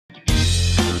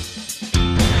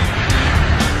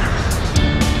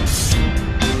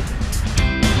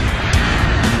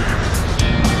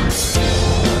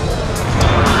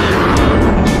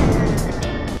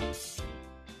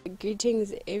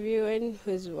Greetings everyone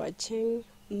who's watching.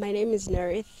 My name is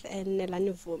Narith and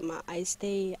Nelani Vuma. I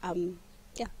stay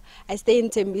in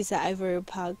Tembisa Ivory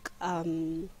Park.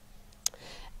 And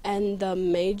the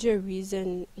major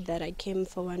reason that I came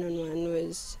for one-on-one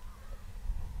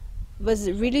was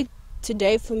really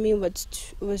today for me was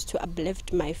to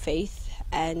uplift my faith.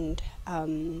 And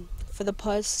for the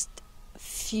past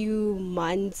few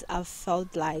months I've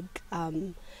felt like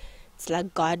it's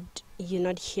like, God, you're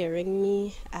not hearing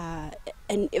me,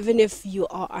 and even if you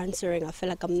are answering, I feel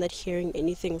like I'm not hearing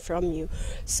anything from you.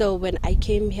 So when I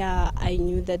came here, I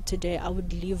knew that today I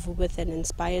would leave with an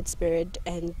inspired spirit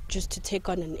and just to take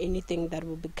on anything that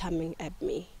will be coming at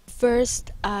me.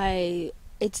 First,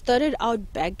 it started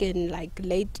out back in like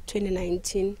late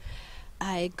 2019.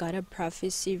 I got a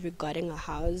prophecy regarding a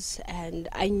house, and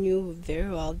I knew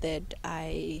very well that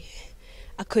I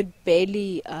could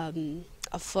barely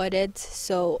afford it.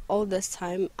 So all this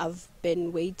time I've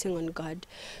been waiting on God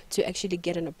to actually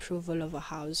get an approval of a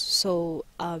house. So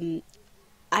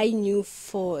I knew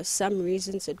for some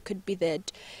reasons it could be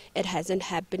that it hasn't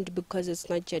happened because it's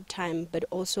not yet time, but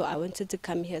also I wanted to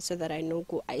come here so that I know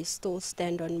I still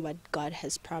stand on what God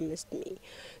has promised me.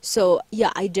 So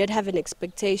yeah, I did have an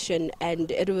expectation, and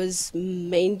it was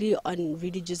mainly on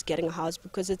really just getting a house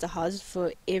because it's a house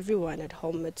for everyone at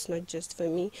home. It's not just for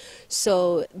me.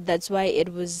 So that's why it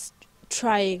was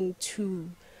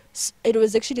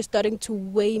actually starting to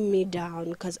weigh me down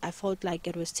because I felt like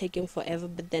it was taking forever.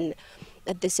 But then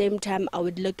at the same time, I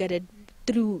would look at it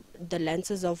through the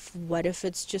lenses of what if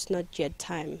it's just not yet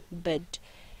time. But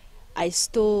I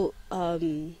still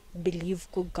believe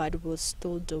God will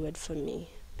still do it for me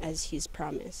as He's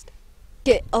promised.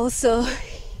 Okay, also,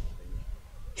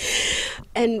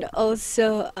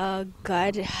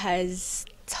 God has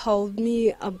told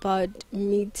me about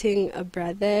meeting a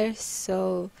brother.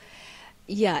 So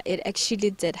yeah, it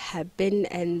actually did happen,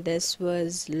 and this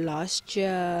was last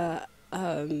year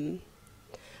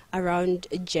around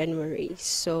January.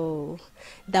 So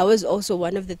that was also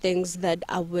one of the things that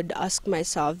I would ask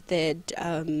myself, that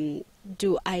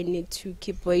do I need to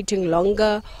keep waiting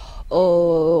longer,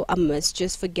 or I must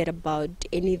just forget about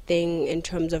anything in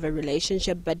terms of a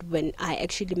relationship. But when I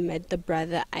actually met the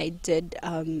brother, I did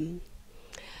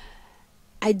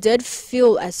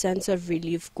feel a sense of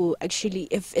relief. Actually,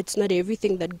 if it's not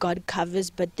everything that God covers,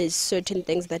 but there's certain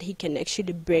things that He can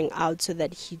actually bring out so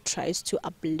that He tries to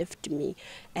uplift me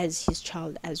as His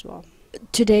child as well.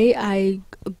 Today, I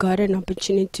got an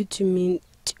opportunity to meet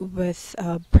with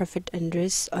Prophet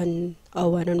Andres on a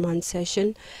one-on-one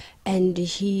session, and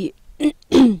he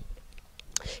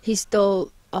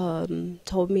still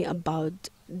told me about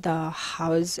the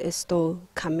house is still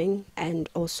coming, and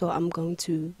also I'm going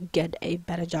to get a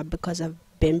better job because I've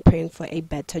been praying for a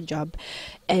better job.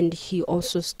 And he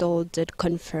also still did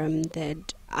confirm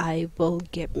that I will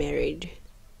get married,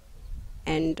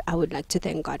 and I would like to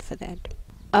thank God for that.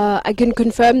 I can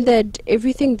confirm that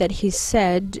everything that he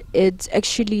said, it's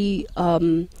actually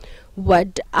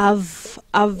what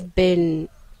I've been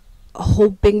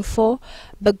hoping for,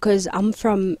 because I'm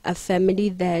from a family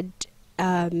that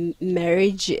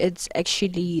marriage, it's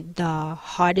actually the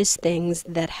hardest things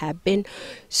that happen.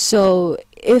 So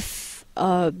if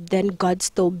then God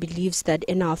still believes that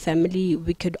in our family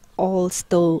we could all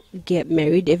still get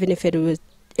married, even if it was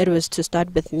to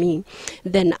start with me,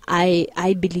 then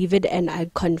I believe it, and I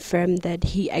confirm that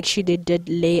He actually did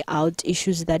lay out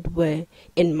issues that were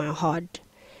in my heart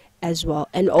as well.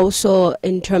 And also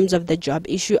in terms of the job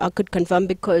issue, I could confirm,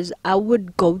 because I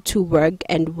would go to work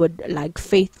and would like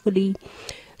faithfully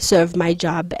serve my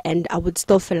job, and I would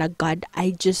still feel like, God,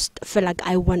 I just feel like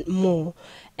I want more.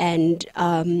 And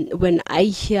when I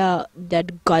hear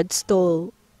that God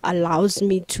still allows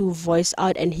me to voice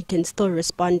out and He can still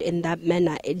respond in that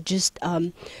manner, it just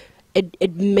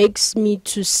it makes me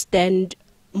to stand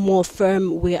more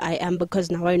firm where I am, because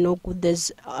now I know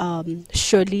there's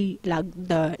surely like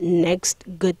the next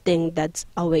good thing that's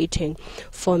awaiting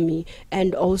for me.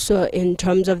 And also in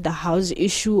terms of the house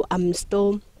issue, I'm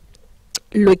still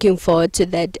looking forward to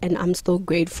that, and I'm still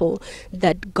grateful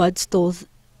that God still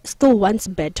wants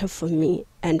better for me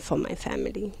and for my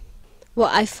family. Well,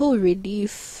 I feel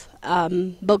relief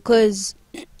because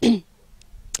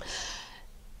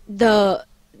the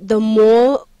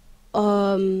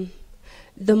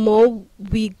more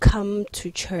we come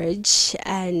to church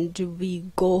and we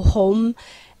go home,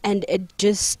 and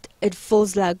it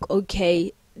feels like,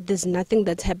 okay, there's nothing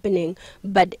that's happening,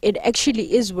 but it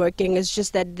actually is working. It's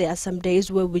just that there are some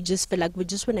days where we just feel like we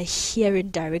just want to hear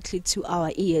it directly to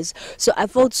our ears. So I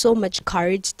felt so much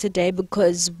courage today,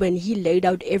 because when he laid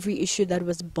out every issue that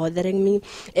was bothering me,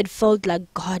 it felt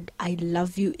like, God, I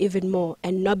love you even more,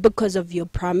 and not because of your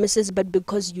promises, but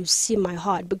because you see my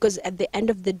heart. Because at the end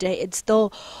of the day, it's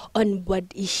still on what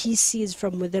he sees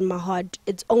from within my heart.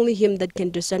 It's only him that can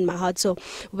discern my heart. So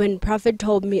when Prophet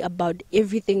told me about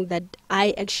everything that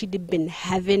I actually been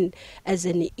having as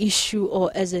an issue,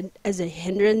 or as a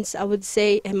hindrance, I would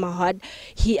say, in my heart,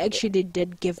 he actually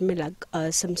did give me like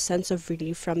some sense of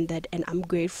relief from that, and I'm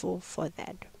grateful for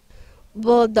that.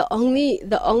 Well, the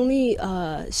only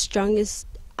strongest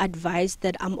advice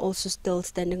that I'm also still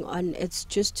standing on, it's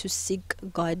just to seek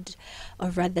God, or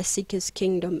rather seek his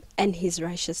kingdom and his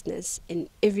righteousness, and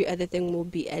every other thing will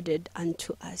be added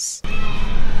unto us.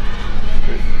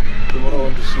 Tomorrow I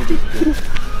want to see this thing.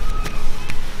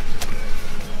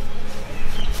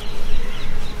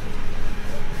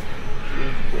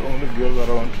 She's the only girl that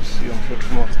I want to see on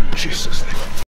tomorrow. Jesus' name.